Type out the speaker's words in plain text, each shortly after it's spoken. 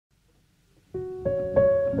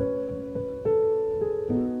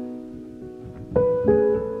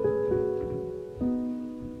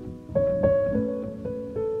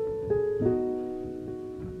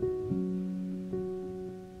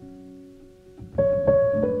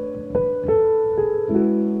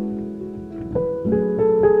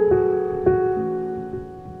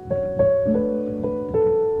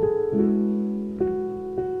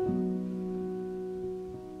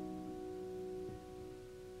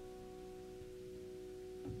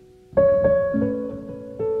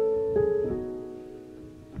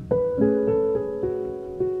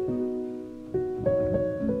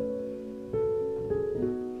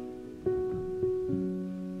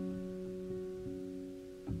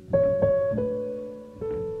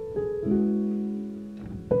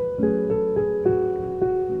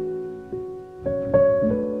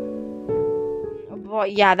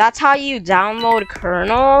But yeah, that's how you download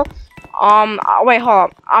kernel. Wait, hold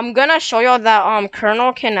up. I'm gonna show you that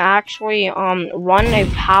kernel can actually run a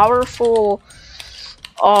powerful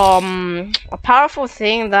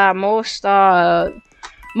thing that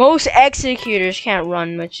most executors can't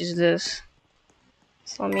run, which is this.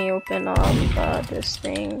 So let me open up this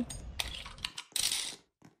thing.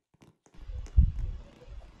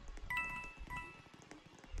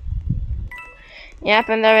 Yep,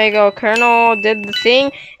 and there we go. Kernel did the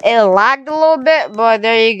thing. It lagged a little bit, but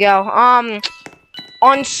there you go.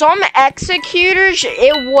 On some executors,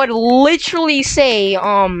 it would literally say, it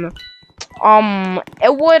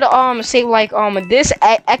would say like this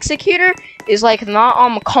executor is like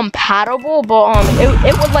not compatible, but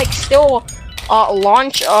it would like still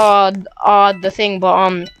launch the thing,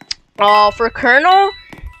 but for kernel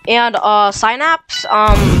and Synapse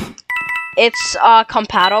it's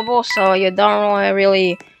compatible, so you don't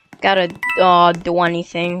really gotta do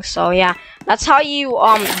anything. So yeah, that's how you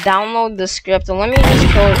download the script. And let me just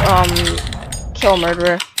kill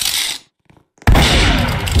murderer.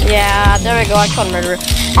 Yeah, there we go, I killed murderer.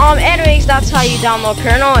 Anyways, that's how you download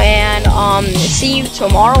kernel, and see you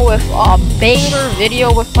tomorrow with a banger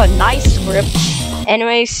video with a nice script.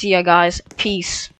 Anyways, see ya guys, peace.